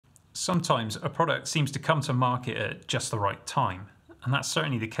Sometimes a product seems to come to market at just the right time, and that's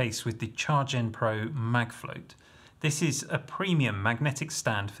certainly the case with the CharJen Pro MagFlött. This is a premium magnetic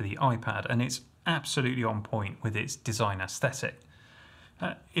stand for the iPad, and it's absolutely on point with its design aesthetic.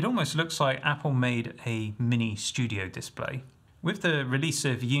 It almost looks like Apple made a mini studio display. With the release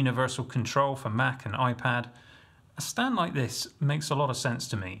of universal control for Mac and iPad, a stand like this makes a lot of sense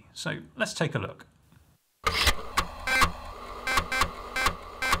to me, so let's take a look.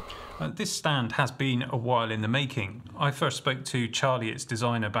 This stand has been a while in the making. I first spoke to Charlie, its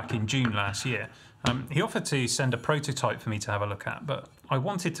designer, back in June last year. He offered to send a prototype for me to have a look at, but I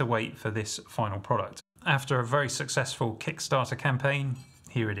wanted to wait for this final product. After a very successful Kickstarter campaign,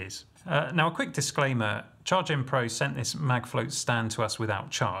 here it is. Now a quick disclaimer, CharJen Pro sent this MagFlött stand to us without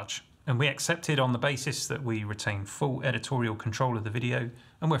charge, and we accepted on the basis that we retain full editorial control of the video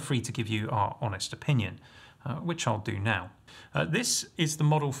and we're free to give you our honest opinion, which I'll do now. This is the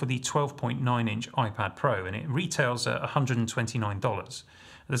model for the 12.9-inch iPad Pro, and it retails at $129.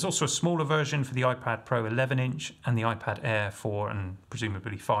 There's also a smaller version for the iPad Pro 11-inch and the iPad Air 4 and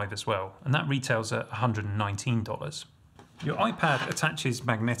presumably 5 as well, and that retails at $119. Your iPad attaches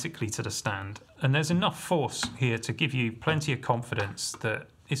magnetically to the stand, and there's enough force here to give you plenty of confidence that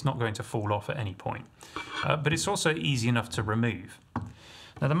it's not going to fall off at any point. But it's also easy enough to remove.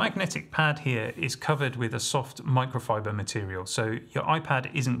 Now the magnetic pad here is covered with a soft microfiber material, so your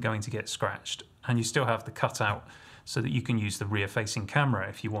iPad isn't going to get scratched, and you still have the cutout so that you can use the rear-facing camera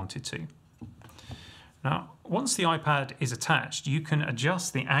if you wanted to. Now, once the iPad is attached, you can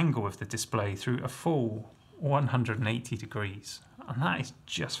adjust the angle of the display through a full 180 degrees, and that is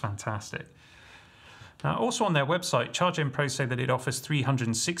just fantastic. Now, also on their website, CharJen Pro say that it offers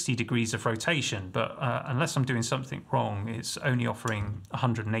 360 degrees of rotation, but unless I'm doing something wrong, it's only offering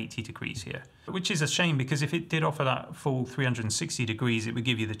 180 degrees here. Which is a shame, because if it did offer that full 360 degrees, it would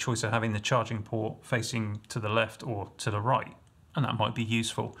give you the choice of having the charging port facing to the left or to the right, and that might be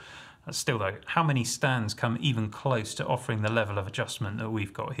useful. Still though, how many stands come even close to offering the level of adjustment that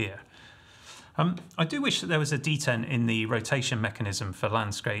we've got here? I do wish that there was a detent in the rotation mechanism for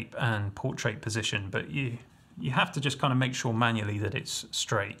landscape and portrait position, but you have to just kind of make sure manually that it's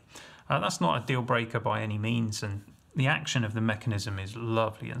straight. That's not a deal breaker by any means, and the action of the mechanism is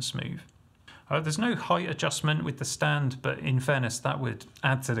lovely and smooth. There's no height adjustment with the stand, but in fairness that would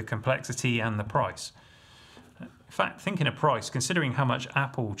add to the complexity and the price. In fact, thinking of price, considering how much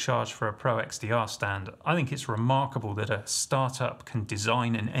Apple charged for a Pro XDR stand, I think it's remarkable that a startup can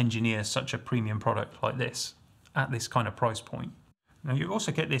design and engineer such a premium product like this at this kind of price point. Now you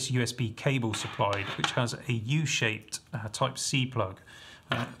also get this USB cable supplied, which has a U-shaped Type-C plug.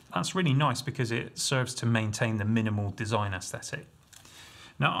 That's really nice because it serves to maintain the minimal design aesthetic.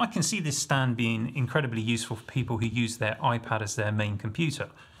 Now I can see this stand being incredibly useful for people who use their iPad as their main computer.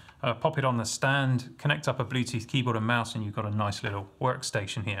 Pop it on the stand, connect up a Bluetooth keyboard and mouse, and you've got a nice little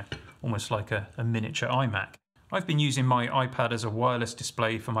workstation here, almost like a miniature iMac. I've been using my iPad as a wireless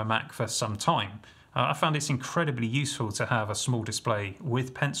display for my Mac for some time. I found it's incredibly useful to have a small display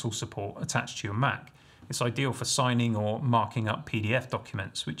with pencil support attached to your Mac. It's ideal for signing or marking up PDF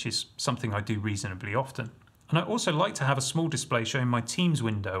documents, which is something I do reasonably often. And I also like to have a small display showing my Teams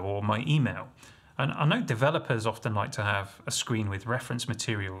window or my email. And I know developers often like to have a screen with reference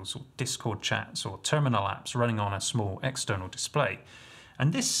materials or Discord chats or terminal apps running on a small external display.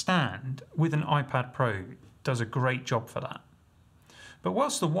 And this stand with an iPad Pro does a great job for that. But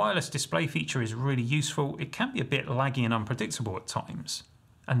whilst the wireless display feature is really useful, it can be a bit laggy and unpredictable at times.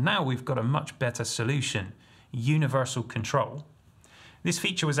 And now we've got a much better solution, universal control. This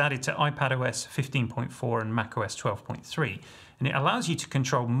feature was added to iPadOS 15.4 and macOS 12.3, and it allows you to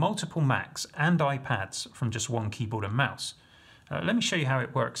control multiple Macs and iPads from just one keyboard and mouse. Let me show you how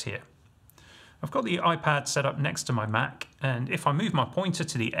it works here. I've got the iPad set up next to my Mac, and if I move my pointer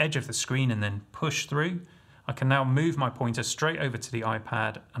to the edge of the screen and then push through, I can now move my pointer straight over to the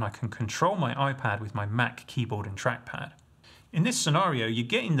iPad, and I can control my iPad with my Mac keyboard and trackpad. In this scenario, you're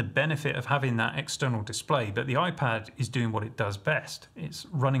getting the benefit of having that external display, but the iPad is doing what it does best. It's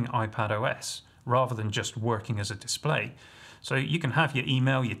running iPadOS rather than just working as a display. So you can have your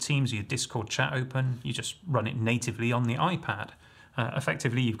email, your Teams, your Discord chat open. You just run it natively on the iPad.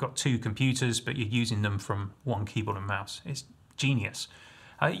 Effectively, you've got two computers, but you're using them from one keyboard and mouse. It's genius.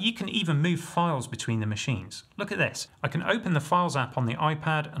 You can even move files between the machines. Look at this. I can open the Files app on the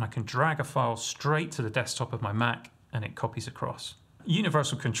iPad, and I can drag a file straight to the desktop of my Mac, and it copies across.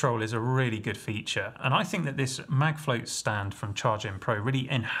 Universal control is a really good feature, and I think that this MagFlött stand from CharJen Pro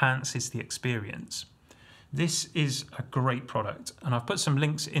really enhances the experience. This is a great product, and I've put some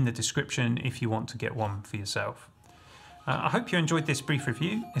links in the description if you want to get one for yourself. I hope you enjoyed this brief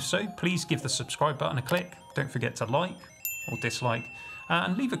review. If so, please give the subscribe button a click. Don't forget to like or dislike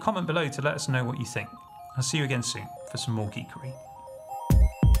and leave a comment below to let us know what you think. I'll see you again soon for some more geekery.